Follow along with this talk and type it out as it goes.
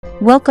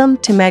Welcome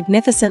to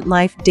Magnificent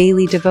Life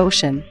Daily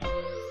Devotion.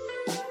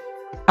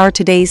 Our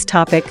today's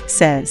topic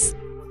says,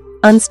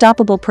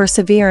 Unstoppable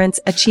Perseverance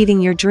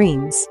Achieving Your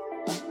Dreams.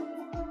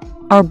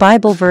 Our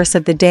Bible verse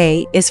of the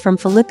day is from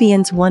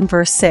Philippians 1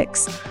 verse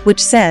 6,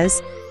 which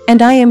says,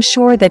 And I am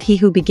sure that he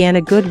who began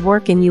a good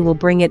work in you will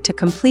bring it to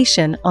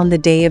completion on the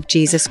day of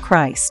Jesus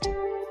Christ.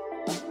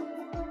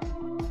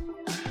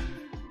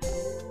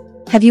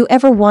 Have you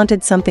ever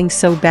wanted something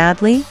so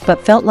badly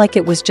but felt like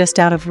it was just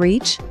out of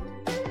reach?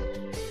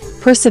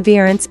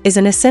 Perseverance is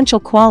an essential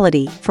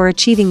quality for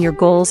achieving your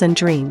goals and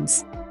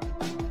dreams.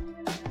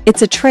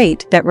 It's a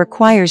trait that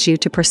requires you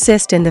to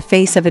persist in the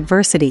face of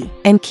adversity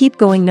and keep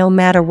going no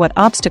matter what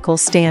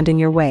obstacles stand in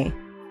your way.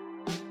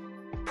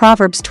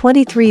 Proverbs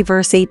 23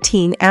 verse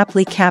 18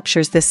 aptly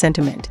captures this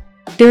sentiment.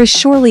 There is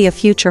surely a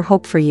future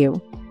hope for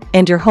you,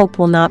 and your hope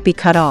will not be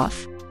cut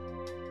off.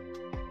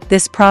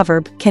 This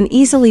proverb can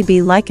easily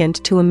be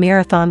likened to a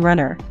marathon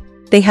runner.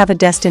 They have a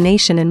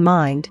destination in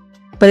mind,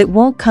 but it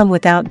won't come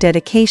without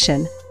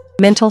dedication,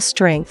 mental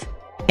strength,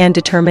 and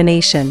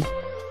determination.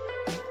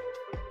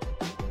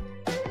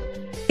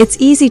 It's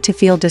easy to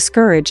feel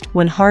discouraged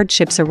when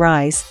hardships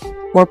arise,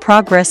 or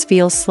progress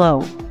feels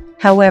slow.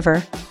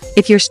 However,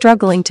 if you're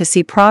struggling to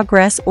see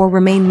progress or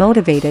remain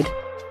motivated,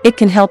 it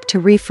can help to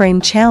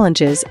reframe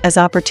challenges as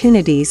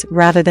opportunities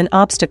rather than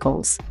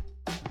obstacles.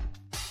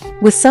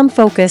 With some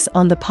focus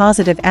on the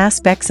positive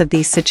aspects of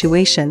these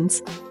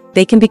situations,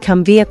 they can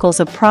become vehicles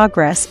of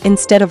progress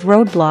instead of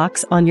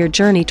roadblocks on your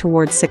journey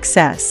towards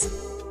success.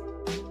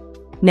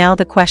 Now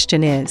the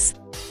question is,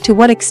 to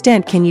what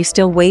extent can you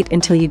still wait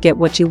until you get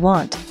what you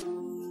want?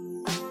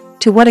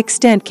 To what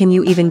extent can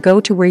you even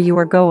go to where you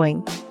are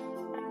going?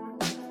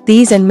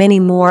 These and many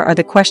more are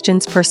the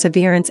questions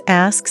perseverance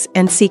asks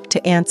and seek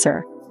to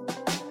answer.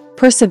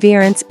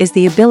 Perseverance is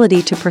the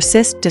ability to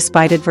persist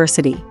despite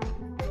adversity.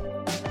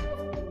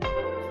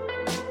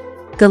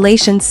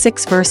 Galatians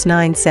 6 verse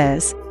 9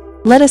 says,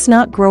 Let us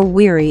not grow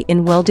weary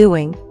in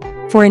well-doing,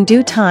 for in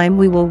due time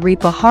we will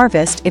reap a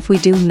harvest if we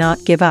do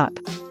not give up.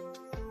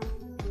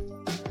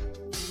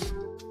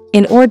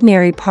 In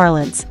ordinary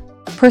parlance,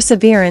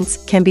 perseverance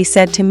can be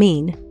said to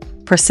mean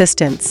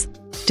persistence,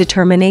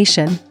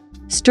 determination,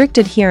 strict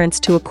adherence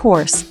to a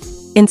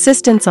course,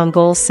 insistence on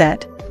goals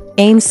set,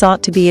 aim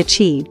sought to be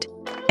achieved,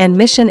 and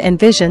mission and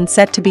vision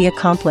set to be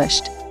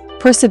accomplished.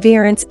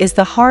 Perseverance is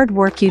the hard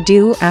work you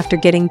do after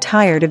getting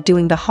tired of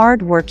doing the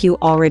hard work you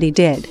already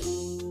did.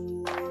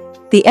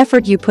 The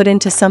effort you put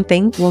into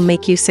something will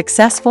make you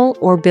successful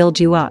or build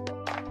you up.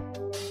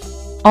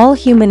 All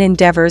human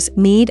endeavors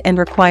need and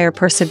require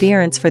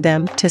perseverance for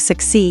them to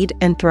succeed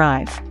and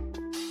thrive.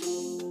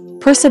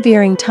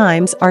 Persevering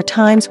times are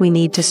times we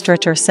need to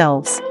stretch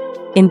ourselves,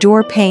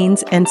 endure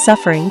pains and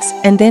sufferings,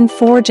 and then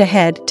forge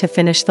ahead to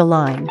finish the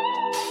line.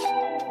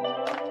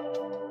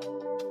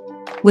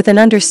 With an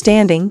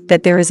understanding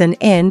that there is an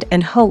end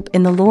and hope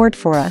in the Lord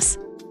for us,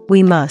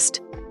 we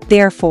must,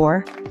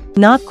 therefore,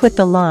 not quit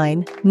the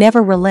line,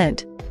 never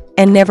relent,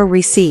 and never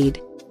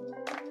recede.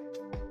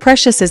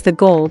 Precious is the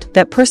gold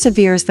that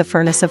perseveres the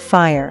furnace of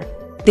fire.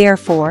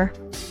 Therefore,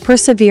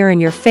 persevere in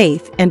your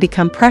faith and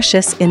become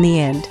precious in the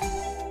end.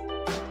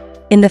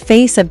 In the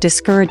face of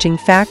discouraging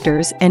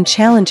factors and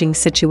challenging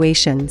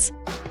situations,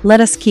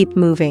 let us keep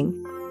moving.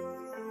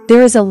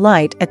 There is a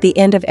light at the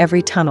end of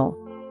every tunnel.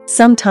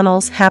 Some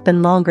tunnels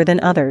happen longer than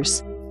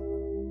others.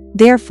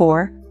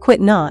 Therefore, quit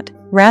not,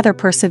 rather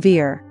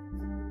persevere.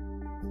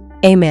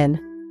 Amen.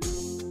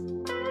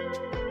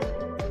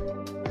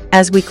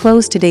 As we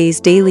close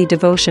today's daily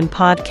devotion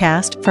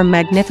podcast from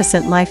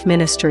Magnificent Life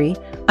Ministry,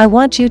 I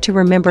want you to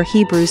remember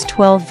Hebrews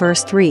 12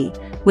 verse 3,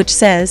 which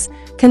says,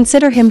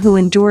 Consider him who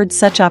endured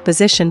such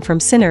opposition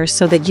from sinners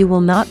so that you will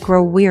not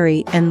grow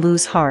weary and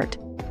lose heart.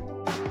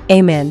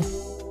 Amen.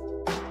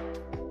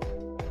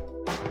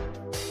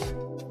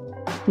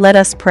 Let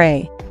us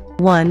pray.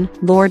 1.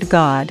 Lord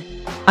God,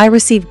 I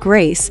receive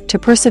grace to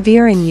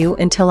persevere in you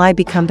until I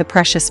become the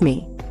precious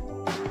me.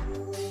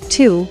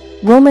 2.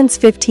 Romans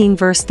 15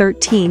 verse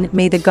 13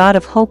 May the God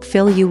of hope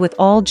fill you with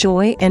all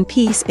joy and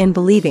peace in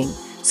believing,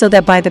 so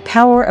that by the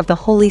power of the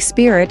Holy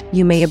Spirit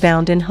you may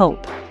abound in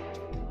hope.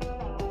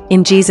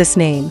 In Jesus'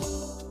 name.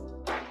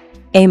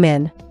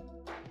 Amen.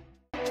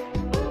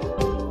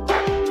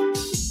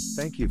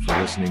 Thank you for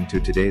listening to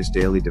today's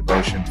daily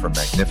devotion from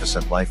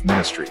Magnificent Life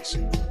Ministries.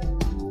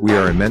 We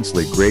are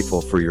immensely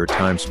grateful for your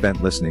time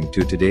spent listening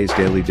to today's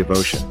daily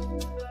devotion.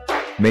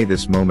 May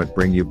this moment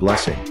bring you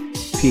blessing,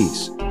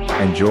 peace,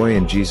 and joy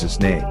in Jesus'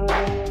 name.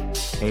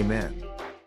 Amen.